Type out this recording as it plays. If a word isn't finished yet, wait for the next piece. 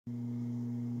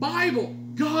Bible,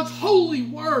 God's holy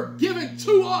word given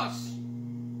to us,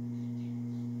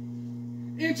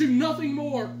 into nothing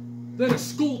more than a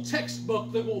school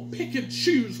textbook that will pick and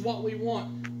choose what we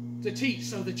want to teach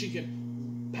so that you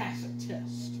can pass a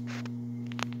test.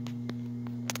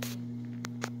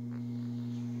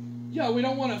 Yeah, we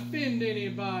don't want to offend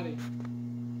anybody.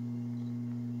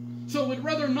 So we'd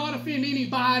rather not offend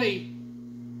anybody,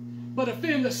 but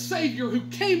offend the Savior who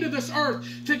came to this earth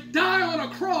to die on a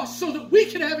cross so that we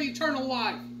could have eternal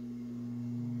life.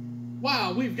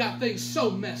 Wow, we've got things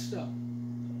so messed up.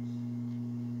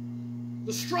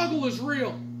 The struggle is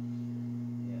real.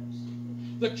 Yes.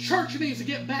 The church needs to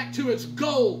get back to its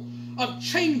goal of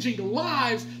changing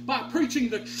lives by preaching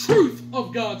the truth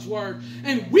of God's Word.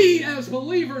 And we as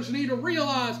believers need to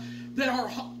realize that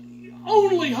our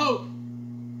only hope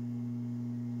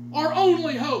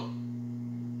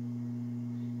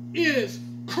is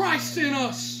Christ in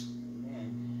us,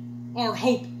 Amen. Our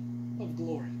hope of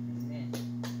glory. Amen.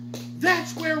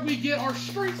 That's where we get our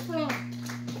strength from.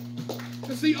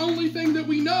 It's the only thing that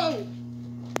we know.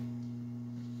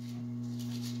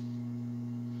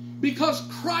 Because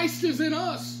Christ is in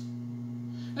us.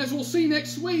 As we'll see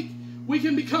next week, we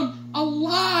can become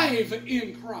alive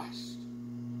in Christ.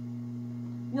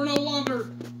 We're no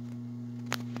longer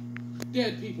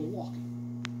dead people walking.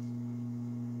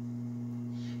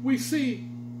 We see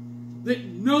that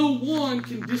no one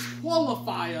can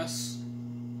disqualify us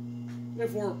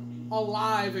if we're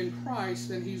alive in Christ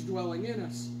and He's dwelling in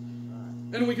us.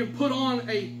 And we can put on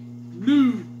a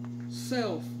new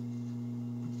self.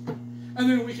 And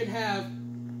then we can have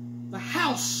the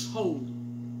household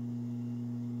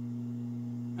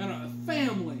and a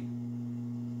family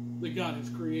that God has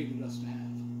created us to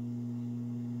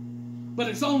have. But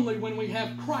it's only when we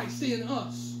have Christ in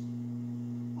us,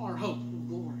 our hope of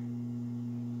glory.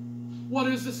 What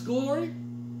is this glory?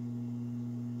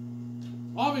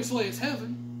 Obviously it's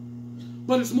heaven,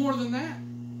 but it's more than that.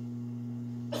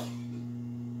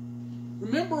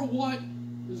 Remember what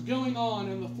is going on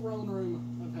in the throne room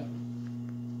of heaven.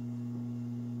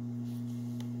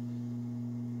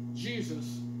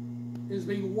 Jesus is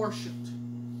being worshipped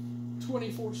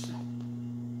 24/7,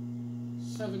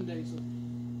 7 days a week,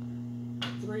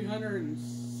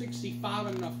 365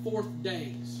 and a fourth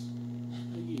days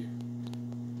a year.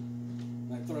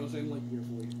 That throws in leap year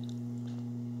for you.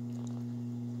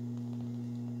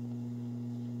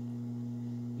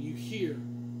 You hear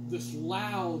this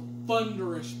loud,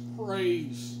 thunderous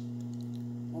praise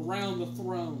around the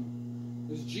throne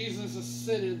as Jesus is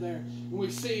sitting there. And we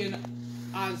see in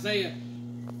Isaiah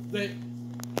that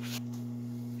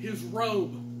His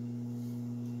robe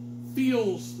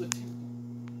fills the temple.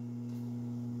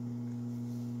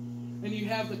 And you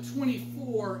have the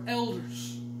 24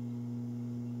 elders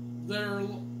that are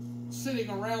sitting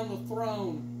around the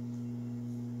throne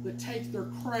that take their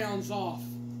crowns off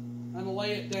and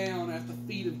lay it down at the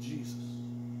feet of Jesus.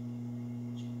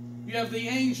 You have the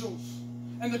angels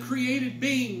and the created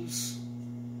beings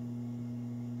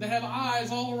that have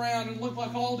eyes all around and look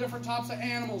like all different types of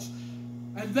animals.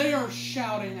 And they are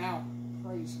shouting out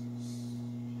praises,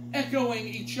 echoing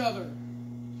each other.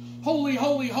 Holy,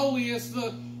 holy, holy is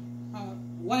the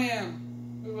Lamb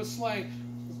who was slain.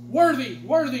 Worthy,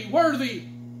 worthy, worthy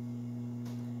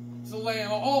is the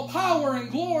Lamb. All power and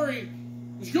glory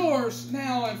is yours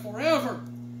now and forever.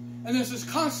 And this is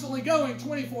constantly going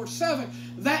 24/7.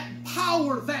 That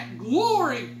power, that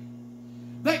glory,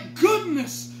 that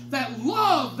goodness, that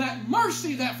love, that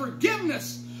mercy, that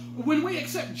forgiveness, when we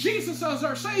accept Jesus as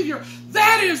our Savior,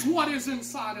 that is what is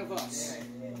inside of us.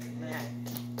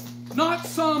 Not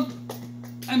some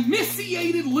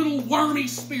emaciated little wormy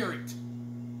spirit.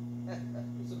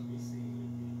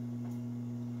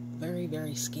 Very,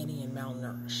 very skinny and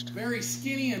malnourished. Very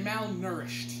skinny and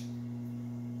malnourished.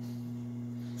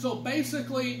 So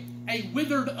basically, a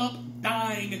withered up,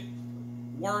 dying,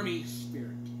 wormy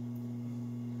spirit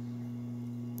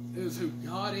is who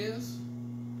God is.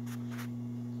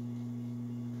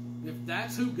 If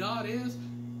that's who God is,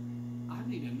 I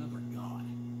need another God.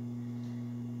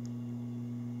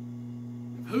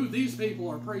 If who these people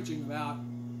are preaching about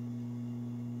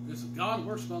is the God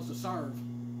we're supposed to serve,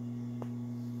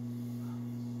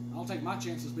 I'll take my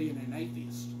chances being an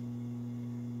atheist.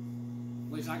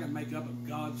 At least I can make up a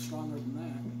God stronger than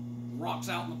that. The rocks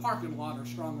out in the parking lot are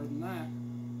stronger than that.